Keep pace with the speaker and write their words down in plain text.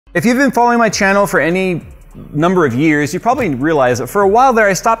If you've been following my channel for any number of years, you probably realize that for a while there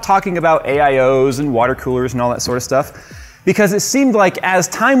I stopped talking about AIOs and water coolers and all that sort of stuff because it seemed like as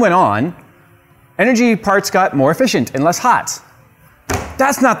time went on, energy parts got more efficient and less hot.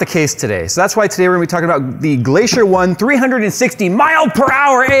 That's not the case today. So that's why today we're going to be talking about the Glacier 1 360 mile per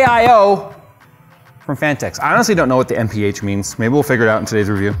hour AIO from Phanteks. I honestly don't know what the MPH means. Maybe we'll figure it out in today's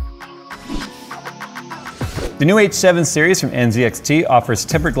review. The new H7 series from NZXT offers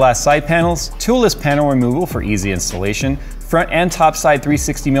tempered glass side panels, toolless panel removal for easy installation, front and top side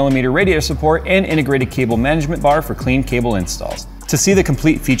 360mm radiator support, and integrated cable management bar for clean cable installs. To see the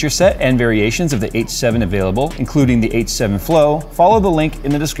complete feature set and variations of the H7 available, including the H7 Flow, follow the link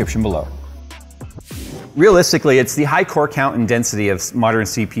in the description below. Realistically, it's the high core count and density of modern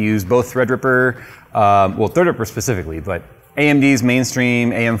CPUs, both Threadripper, well, Threadripper specifically, but AMD's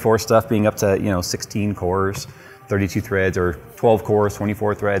mainstream AM4 stuff being up to 16 cores, 32 threads, or 12 cores,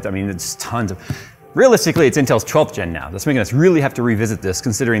 24 threads. I mean, it's tons of. Realistically, it's Intel's 12th gen now. That's making us really have to revisit this,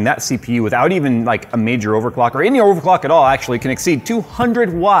 considering that CPU, without even like a major overclock or any overclock at all, actually can exceed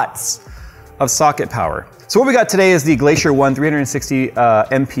 200 watts of socket power. So what we got today is the Glacier 1 360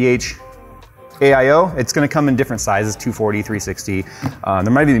 MPH AIO. It's going to come in different sizes, 240, 360.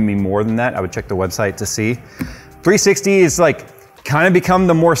 There might even be more than that. I would check the website to see. 360 is like kind of become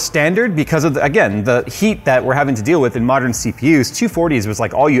the more standard because of, again, the heat that we're having to deal with in modern CPUs. 240s was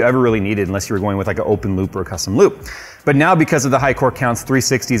like all you ever really needed unless you were going with like an open loop or a custom loop. But now because of the high core counts,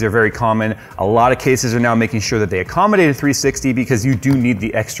 360s are very common. A lot of cases are now making sure that they accommodate a 360 because you do need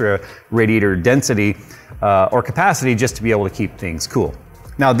the extra radiator density or capacity just to be able to keep things cool.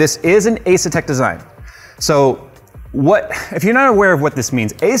 Now this is an Asetek design. So if you're not aware of what this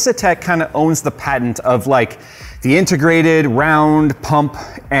means, Asetek kind of owns the patent of like the integrated round pump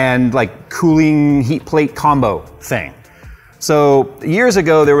and like cooling heat plate combo thing. So years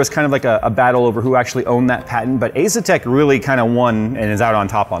ago, there was kind of like a battle over who actually owned that patent, but Asetek really kind of won and is out on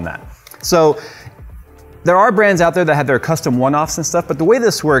top on that. So there are brands out there that have their custom one-offs and stuff, but the way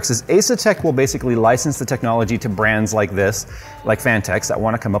this works is Asetek will basically license the technology to brands like this, like Phanteks, that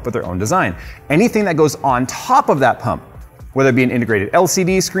want to come up with their own design. Anything that goes on top of that pump, whether it be an integrated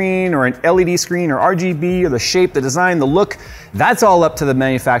LCD screen or an LED screen or RGB or the shape, the design, the look, that's all up to the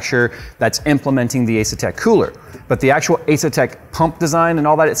manufacturer that's implementing the Asetek cooler. But the actual Asetek pump design and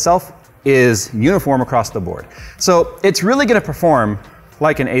all that itself is uniform across the board. So it's really going to perform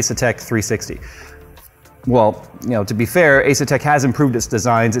like an Asetek 360. Well, to be fair, Asetek has improved its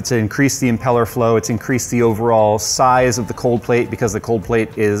designs. It's increased the impeller flow. It's increased the overall size of the cold plate because the cold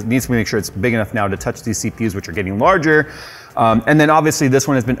plate needs to make sure it's big enough now to touch these CPUs, which are getting larger. And then obviously this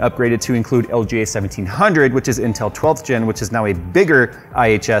one has been upgraded to include LGA 1700, which is Intel 12th gen, which is now a bigger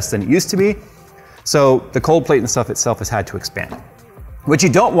IHS than it used to be. So the cold plate and stuff itself has had to expand. What you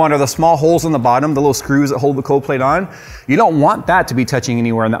don't want are the small holes on the bottom, the little screws that hold the cold plate on. You don't want that to be touching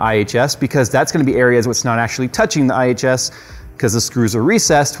anywhere in the IHS because that's going to be areas where it's not actually touching the IHS because the screws are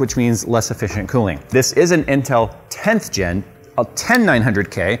recessed, which means less efficient cooling. This is an Intel 10th gen, a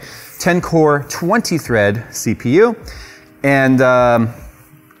 10900K, 10 core, 20 thread CPU. And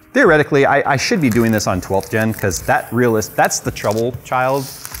theoretically, I should be doing this on 12th gen because that's the trouble child.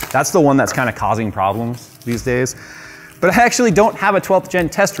 That's the one that's kind of causing problems these days. But I actually don't have a 12th gen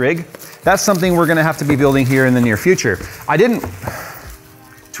test rig. That's something we're gonna have to be building here in the near future.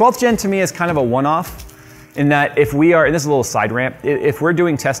 12th gen to me is kind of a one-off in that if we are, and this is a little side rant, if we're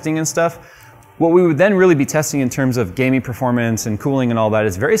doing testing and stuff, what we would then really be testing in terms of gaming performance and cooling and all that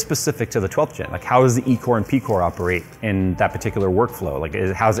is very specific to the 12th gen. Like how does the E-core and P-core operate in that particular workflow? Like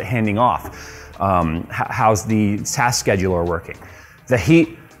how's it handing off? How's the task scheduler working? The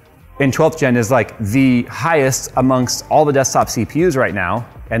heat in 12th gen is like the highest amongst all the desktop CPUs right now,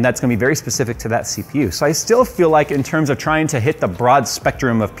 and that's gonna be very specific to that CPU. So I still feel like in terms of trying to hit the broad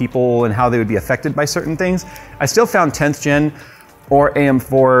spectrum of people and how they would be affected by certain things, I still found 10th gen or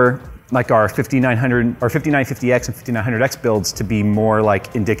AM4, like our 5900 or 5950X and 5900X builds to be more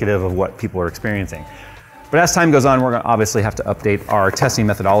like indicative of what people are experiencing. But as time goes on, we're gonna obviously have to update our testing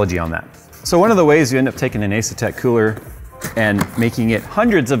methodology on that. So one of the ways you end up taking an Asetek cooler and making it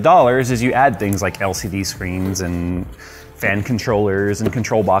hundreds of dollars is you add things like LCD screens and fan controllers and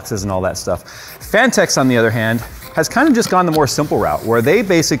control boxes and all that stuff. Phanteks, on the other hand, has kind of just gone the more simple route where they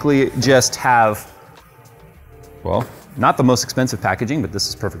basically just have, well, not the most expensive packaging, but this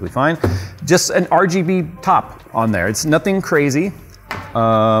is perfectly fine. Just an RGB top on there. It's nothing crazy.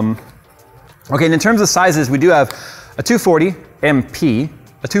 Okay, and in terms of sizes, we do have a 240 MP,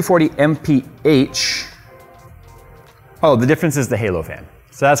 a 240 MPH. Oh, the difference is the halo fan.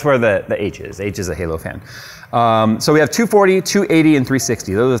 So that's where the H is. H is a Halo fan. So we have 240, 280, and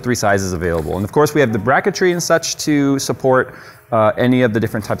 360. Those are the three sizes available. And of course, we have the bracketry and such to support any of the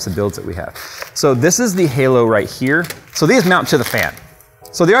different types of builds that we have. So this is the Halo right here. So these mount to the fan.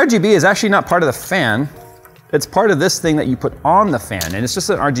 So the RGB is actually not part of the fan. It's part of this thing that you put on the fan, and it's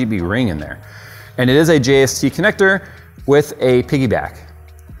just an RGB ring in there. And it is a JST connector with a piggyback.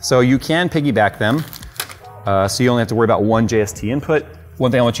 So you can piggyback them, so you only have to worry about one JST input. One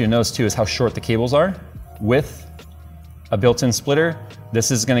thing I want you to notice too is how short the cables are. With a built-in splitter,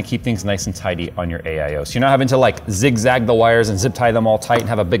 this is gonna keep things nice and tidy on your AIO. So you're not having to like zigzag the wires and zip tie them all tight and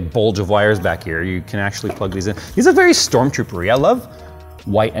have a big bulge of wires back here. You can actually plug these in. These are very Stormtrooper-y. I love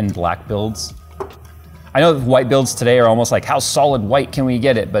white and black builds. I know white builds today are almost like, how solid white can we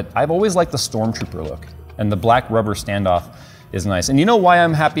get it? But I've always liked the Stormtrooper look. And the black rubber standoff is nice. And you know why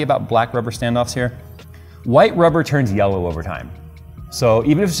I'm happy about black rubber standoffs here? White rubber turns yellow over time. So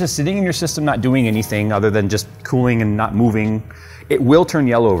even if it's just sitting in your system not doing anything other than just cooling and not moving, it will turn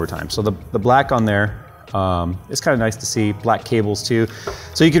yellow over time. So the black on there is kind of nice to see. Black cables too.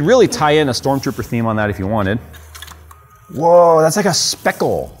 So you could really tie in a Stormtrooper theme on that if you wanted. Whoa, that's like a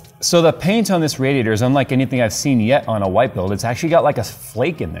speckle. So the paint on this radiator is unlike anything I've seen yet on a white build. It's actually got like a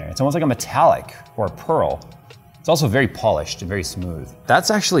flake in there. It's almost like a metallic or a pearl. It's also very polished and very smooth. That's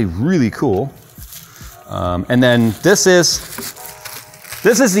actually really cool. And then this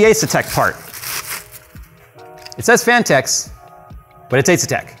is the Asetek part. It says Phanteks, but it's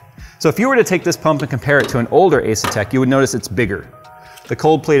Asetek. So if you were to take this pump and compare it to an older Asetek, you would notice it's bigger. The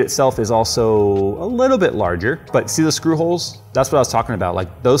cold plate itself is also a little bit larger, but see the screw holes? That's what I was talking about.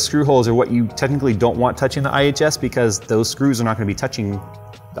 Like those screw holes are what you technically don't want touching the IHS because those screws are not gonna be touching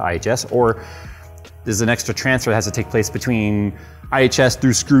the IHS, or there's an extra transfer that has to take place between IHS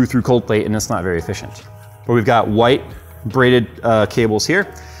through screw through cold plate, and it's not very efficient. But we've got white braided cables here,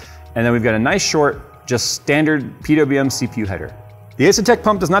 and then we've got a nice short, just standard PWM CPU header. The Asetek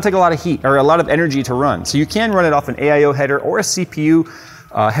pump does not take a lot of heat or a lot of energy to run, so you can run it off an AIO header or a CPU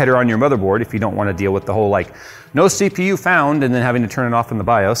header on your motherboard if you don't want to deal with the whole like, no CPU found, and then having to turn it off in the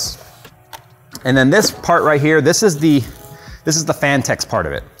BIOS. And then this part right here, this is the Phanteks part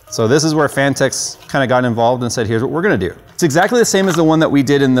of it. So this is where Phanteks kind of got involved and said, here's what we're gonna do. It's exactly the same as the one that we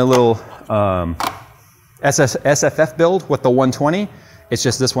did in the little SFF build with the 120. It's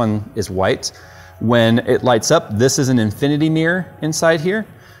just this one is white. When it lights up, this is an infinity mirror inside here.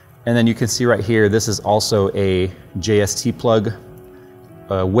 And then you can see right here, this is also a JST plug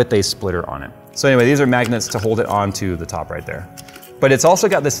with a splitter on it. So anyway, these are magnets to hold it onto the top right there. But it's also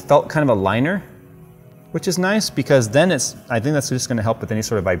got this felt kind of a liner, which is nice because then I think that's just gonna help with any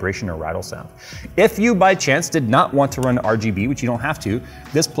sort of vibration or rattle sound. If you by chance did not want to run RGB, which you don't have to,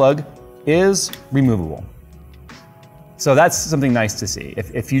 this plug is removable. So that's something nice to see.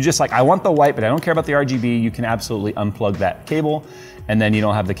 If you just like, I want the white, but I don't care about the RGB, you can absolutely unplug that cable, and then you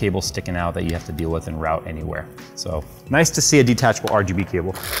don't have the cable sticking out that you have to deal with and route anywhere. So nice to see a detachable RGB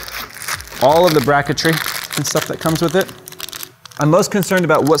cable. All of the bracketry and stuff that comes with it. I'm most concerned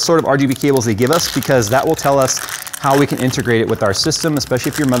about what sort of RGB cables they give us because that will tell us how we can integrate it with our system,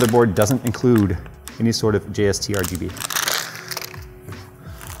 especially if your motherboard doesn't include any sort of JST RGB.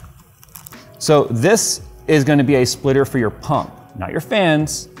 So this is going to be a splitter for your pump, not your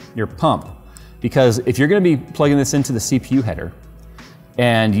fans, your pump. Because if you're going to be plugging this into the CPU header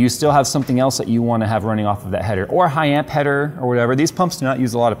and you still have something else that you want to have running off of that header, or a high amp header or whatever, these pumps do not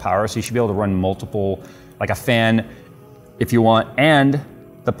use a lot of power, so you should be able to run multiple, like a fan if you want, and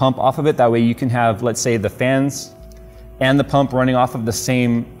the pump off of it. That way you can have, let's say, the fans and the pump running off of the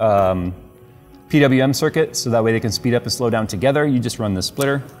same PWM circuit, so that way they can speed up and slow down together. You just run the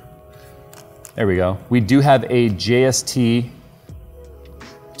splitter. There we go. We do have a JST2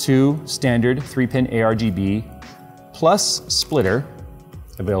 standard 3-pin ARGB plus splitter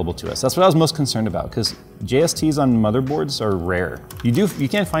available to us. That's what I was most concerned about because JSTs on motherboards are rare. You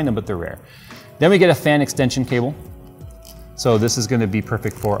can find them, but they're rare. Then we get a fan extension cable. So this is going to be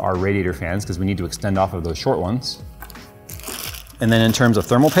perfect for our radiator fans because we need to extend off of those short ones. And then in terms of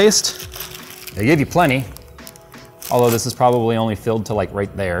thermal paste, they give you plenty, although this is probably only filled to like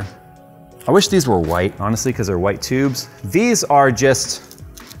right there. I wish these were white, honestly, because they're white tubes. These are just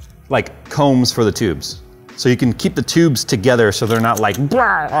like combs for the tubes. So you can keep the tubes together so they're not like, you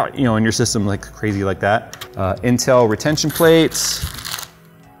know, in your system like crazy like that. Intel retention plates,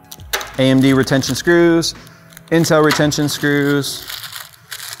 AMD retention screws, Intel retention screws,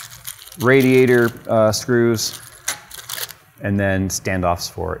 radiator screws, and then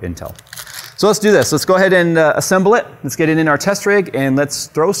standoffs for Intel. So let's do this. Let's go ahead and assemble it. Let's get it in our test rig and let's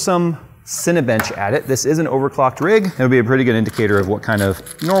throw some Cinebench at it. This is an overclocked rig. It'll be a pretty good indicator of what kind of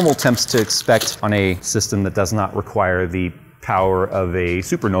normal temps to expect on a system that does not require the power of a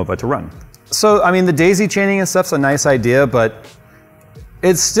supernova to run. So, I mean, the daisy chaining and stuff's a nice idea, but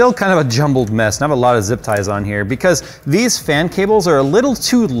it's still kind of a jumbled mess. And I have a lot of zip ties on here because these fan cables are a little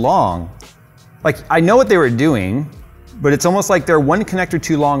too long. Like, I know what they were doing, but it's almost like they're one connector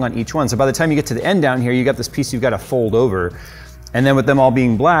too long on each one. So by the time you get to the end down here, you got this piece you've got to fold over. And then with them all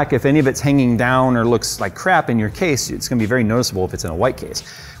being black, if any of it's hanging down or looks like crap in your case, it's gonna be very noticeable if it's in a white case.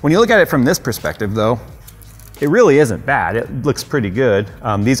 When you look at it from this perspective though, it really isn't bad. It looks pretty good.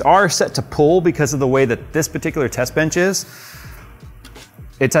 These are set to pull because of the way that this particular test bench is.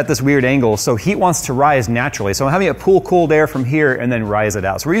 It's at this weird angle, so heat wants to rise naturally. So I'm having it pull cold air from here and then rise it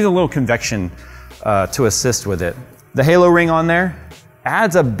out. So we're using a little convection to assist with it. The halo ring on there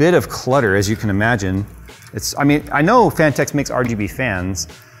adds a bit of clutter, as you can imagine. I mean, I know Phanteks makes RGB fans,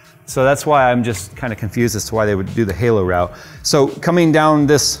 so that's why I'm just kind of confused as to why they would do the halo route. So coming down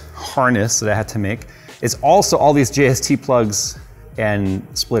this harness that I had to make is also all these JST plugs and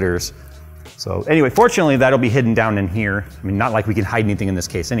splitters. So anyway, fortunately that'll be hidden down in here. I mean, not like we can hide anything in this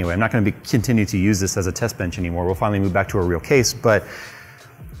case anyway. I'm not gonna continue to use this as a test bench anymore. We'll finally move back to a real case, but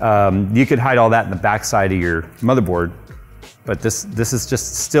you could hide all that in the back side of your motherboard. But this is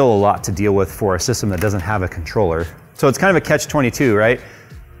just still a lot to deal with for a system that doesn't have a controller. So it's kind of a catch-22, right?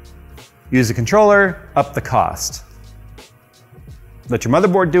 Use a controller, up the cost. Let your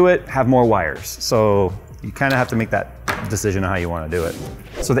motherboard do it, have more wires. So you kind of have to make that decision on how you want to do it.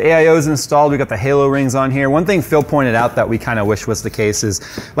 So the AIO is installed, we got the halo rings on here. One thing Phil pointed out that we kind of wish was the case is,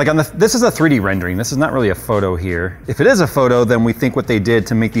 like this is a 3D rendering, this is not really a photo here. If it is a photo, then we think what they did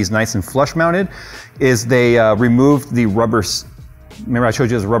to make these nice and flush mounted is they removed the rubber, remember I showed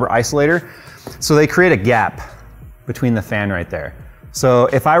you this rubber isolator? So they create a gap between the fan right there. So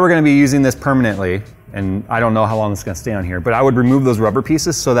if I were going to be using this permanently, and I don't know how long it's going to stay on here, but I would remove those rubber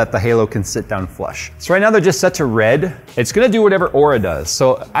pieces so that the halo can sit down flush. So right now they're just set to red. It's going to do whatever Aura does.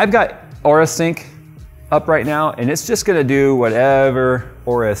 So I've got Aura Sync up right now, and it's just going to do whatever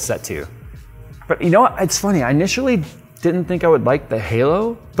Aura is set to. But you know what? It's funny. I initially didn't think I would like the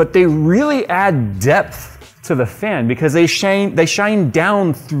halo, but they really add depth to the fan because they shine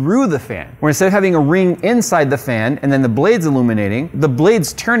down through the fan. Where instead of having a ring inside the fan and then the blades illuminating, the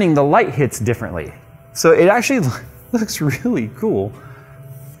blades turning, the light hits differently. So it actually looks really cool.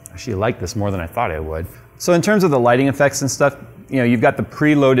 I actually like this more than I thought I would. So in terms of the lighting effects and stuff, you know, you've got the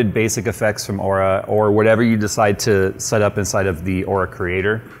preloaded basic effects from Aura or whatever you decide to set up inside of the Aura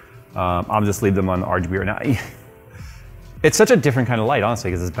Creator. I'll just leave them on the RGB right now. It's such a different kind of light,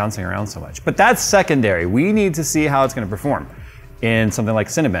 honestly, because it's bouncing around so much. But that's secondary. We need to see how it's going to perform in something like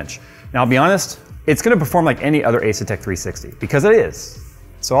Cinebench. Now, I'll be honest, it's going to perform like any other Asetek 360, because it is.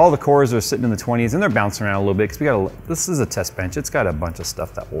 So all the cores are sitting in the 20s, and they're bouncing around a little bit, because this is a test bench. It's got a bunch of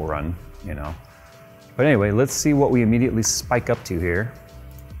stuff that will run, you know. But anyway, let's see what we immediately spike up to here.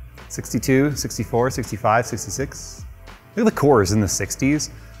 62, 64, 65, 66. Look at the cores in the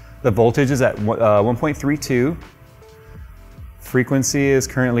 60s. The voltage is at 1.32. Frequency is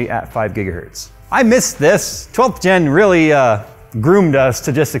currently at 5 gigahertz. I missed this. 12th gen really groomed us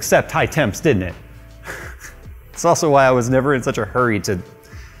to just accept high temps, didn't it? It's also why I was never in such a hurry to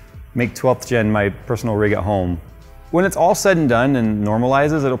make 12th gen my personal rig at home. When it's all said and done and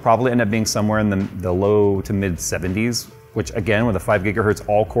normalizes, it'll probably end up being somewhere in the low to mid 70s, which again, with a 5 gigahertz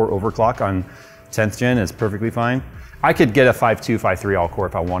all-core overclock on 10th gen is perfectly fine. I could get a 5.2, 5.3 all-core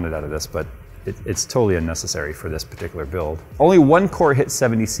if I wanted out of this, but it's totally unnecessary for this particular build. Only one core hit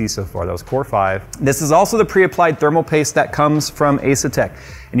 70C so far, that was Core 5. This is also the pre-applied thermal paste that comes from Asetek.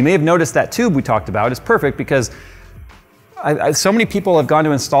 And you may have noticed that tube we talked about is perfect because so many people have gone to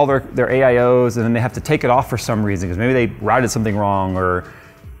install their AIOs and then they have to take it off for some reason because maybe they routed something wrong or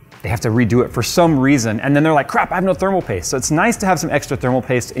they have to redo it for some reason. And then they're like, crap, I have no thermal paste. So it's nice to have some extra thermal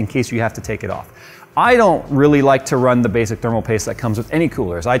paste in case you have to take it off. I don't really like to run the basic thermal paste that comes with any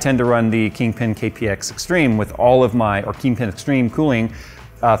coolers. I tend to run the Kingpin KPX Extreme with all of my, or Kingpin Extreme cooling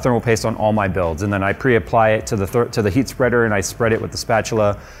thermal paste on all my builds. And then I pre-apply it to the heat spreader and I spread it with the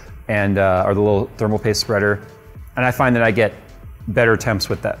spatula and, or the little thermal paste spreader. And I find that I get better temps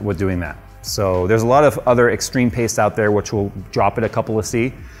with doing that. So there's a lot of other extreme paste out there which will drop it a couple of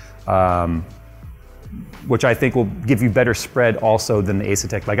C. Which I think will give you better spread also than the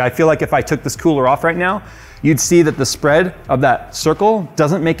Asetek. Like I feel like if I took this cooler off right now, you'd see that the spread of that circle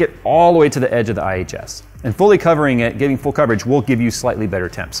doesn't make it all the way to the edge of the IHS. And fully covering it, getting full coverage will give you slightly better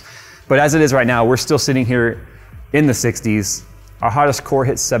temps. But as it is right now, we're still sitting here in the 60s. Our hottest core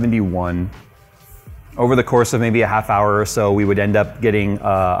hit 71. over the course of maybe a half hour or so, we would end up getting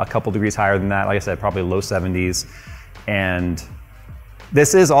a couple degrees higher than that. Like I said, probably low 70s. And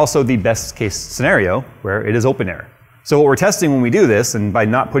this is also the best case scenario where it is open air. So what we're testing when we do this, and by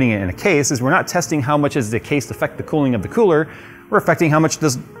not putting it in a case, is we're not testing how much does the case affect the cooling of the cooler. We're testing how much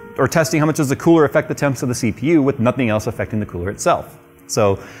does the cooler affect the temps of the CPU with nothing else affecting the cooler itself.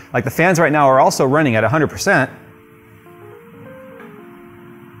 So like the fans right now are also running at 100%.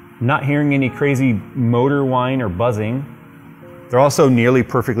 Not hearing any crazy motor whine or buzzing. They're also nearly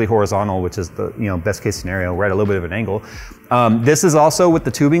perfectly horizontal, which is the best case scenario. We're at a little bit of an angle. This is also, with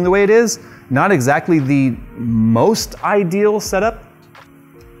the tubing the way it is, not exactly the most ideal setup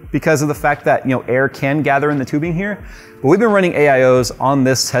because of the fact that air can gather in the tubing here. But we've been running AIOs on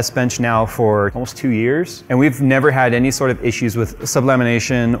this test bench now for almost 2 years, and we've never had any sort of issues with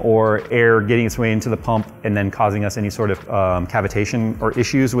sublamination or air getting its way into the pump and then causing us any sort of cavitation or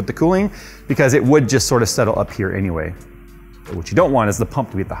issues with the cooling, because it would just sort of settle up here anyway. But what you don't want is the pump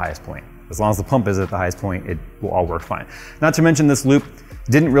to be at the highest point. As long as the pump is at the highest point, it will all work fine. Not to mention this loop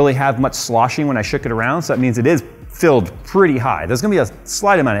didn't really have much sloshing when I shook it around, so that means it is filled pretty high. There's gonna be a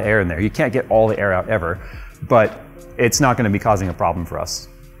slight amount of air in there. You can't get all the air out ever, but it's not gonna be causing a problem for us.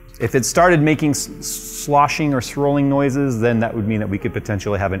 If it started making sloshing or swirling noises, then that would mean that we could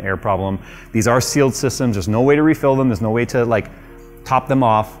potentially have an air problem. These are sealed systems. There's no way to refill them. There's no way to top them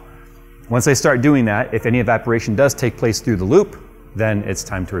off. Once they start doing that, if any evaporation does take place through the loop, then it's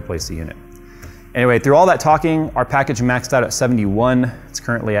time to replace the unit. Anyway, through all that talking, our package maxed out at 71. It's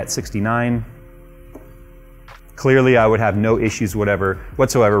currently at 69. Clearly, I would have no issues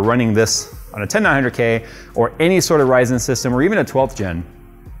whatsoever running this on a 10900K or any sort of Ryzen system or even a 12th gen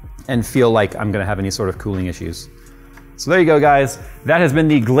and feel like I'm gonna have any sort of cooling issues. So there you go, guys. That has been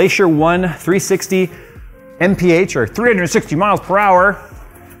the Glacier 1 360 MPH, or 360 miles per hour.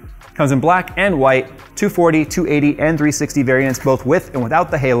 Comes in black and white, 240, 280, and 360 variants, both with and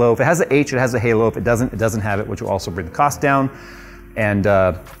without the halo. If it has the H, it has the halo. If it doesn't, it doesn't have it, which will also bring the cost down. And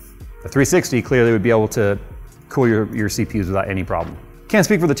the 360 clearly would be able to cool your CPUs without any problem. Can't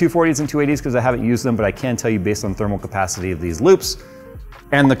speak for the 240s and 280s because I haven't used them, but I can tell you based on thermal capacity of these loops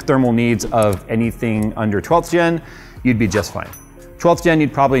and the thermal needs of anything under 12th gen, you'd be just fine. 12th gen,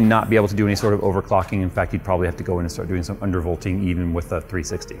 you'd probably not be able to do any sort of overclocking. In fact, you'd probably have to go in and start doing some undervolting even with a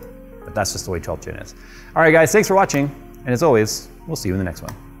 360. But that's just the way 12th gen is. All right, guys, thanks for watching. And as always, we'll see you in the next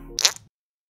one.